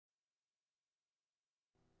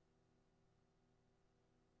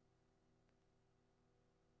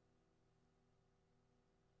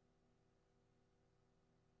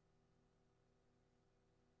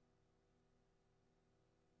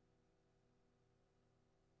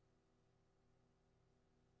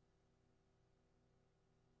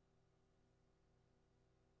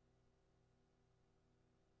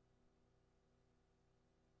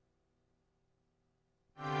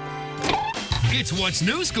It's What's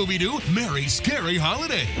New, Scooby-Doo, Merry Scary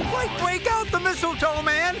Holiday. Like, break out the mistletoe,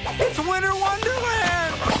 man. It's Winter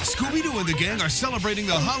Wonderland. Scooby-Doo and the gang are celebrating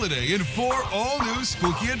the holiday in 4 all-new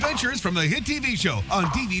spooky adventures from the hit TV show on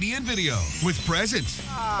DVD and video. With presents,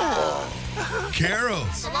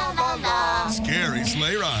 carols, scary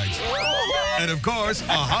sleigh rides, and of course,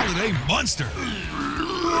 a holiday monster.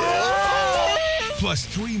 Plus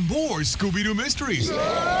 3 more Scooby-Doo mysteries.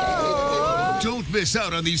 Don't miss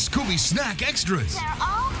out on these Scooby Snack Extras. They're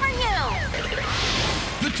all for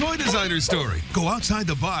you. The Toy Designer's Story. Go outside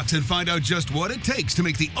the box and find out just what it takes to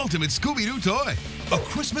make the ultimate Scooby-Doo toy. A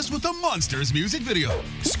Christmas with the Monsters music video.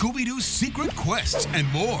 Scooby-Doo's secret quests and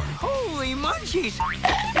more. Holy munchies.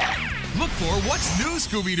 Look for What's New,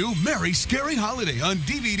 Scooby-Doo, Merry Scary Holiday on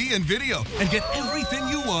DVD and video. And get everything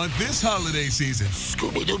you want this holiday season.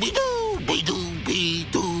 Scooby-Dooby-Doo,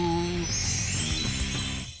 be-doo-be-doo.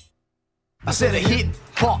 I said a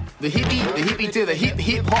hip-hop, the hippie to the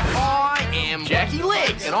hip-hop. I am Jackie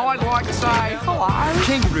Legs, and I'd like to say hello.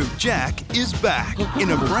 Kangaroo Jack is back in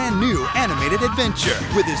a brand new animated adventure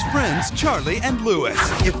with his friends Charlie and Lewis.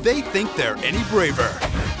 If they think they're any braver,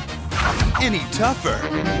 any tougher,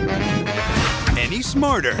 any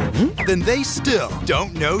smarter, then they still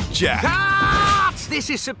don't know Jack. Cut! This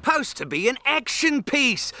is supposed to be an action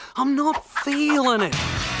piece. I'm not feeling it.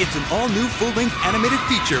 It's an all-new full-length animated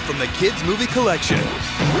feature from the Kids Movie Collection.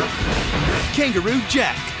 Kangaroo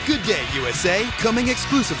Jack, Good Day, U.S.A., coming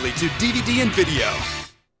exclusively to DVD and video.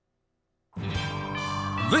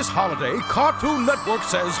 This holiday, Cartoon Network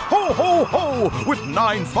says ho, ho, ho, with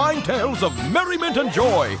 9 fine tales of merriment and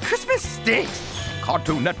joy. Christmas stinks.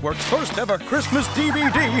 Cartoon Network's first ever Christmas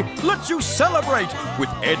DVD lets you celebrate with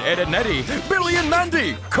Ed, Ed and Eddie, Billy and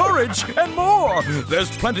Mandy, Courage, and more.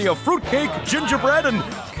 There's plenty of fruitcake, gingerbread, and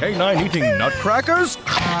canine eating nutcrackers.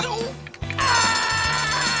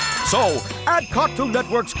 So, add Cartoon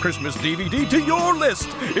Network's Christmas DVD to your list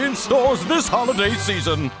in stores this holiday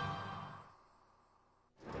season.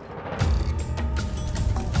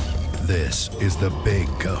 This is the Big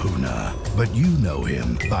Kahuna, but you know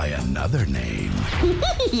him by another name.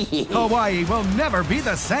 Hawaii will never be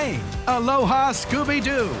the same. Aloha,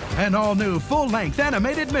 Scooby-Doo, an all-new full-length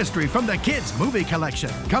animated mystery from the Kids Movie Collection.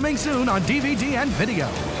 Coming soon on DVD and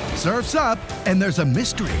video. Surf's up, and there's a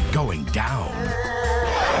mystery going down.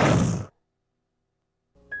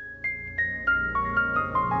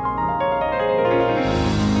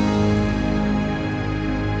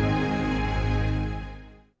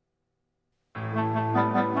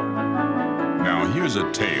 Here's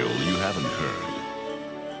a tale you haven't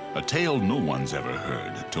heard. A tale no one's ever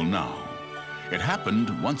heard till now. It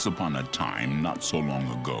happened once upon a time not so long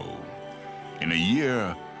ago. In a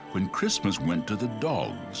year when Christmas went to the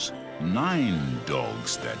dogs. 9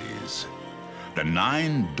 dogs, that is. The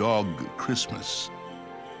 9-dog Christmas.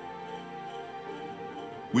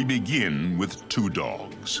 We begin with 2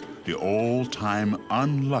 dogs, the all-time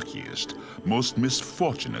unluckiest, most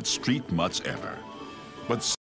misfortunate street mutts ever. But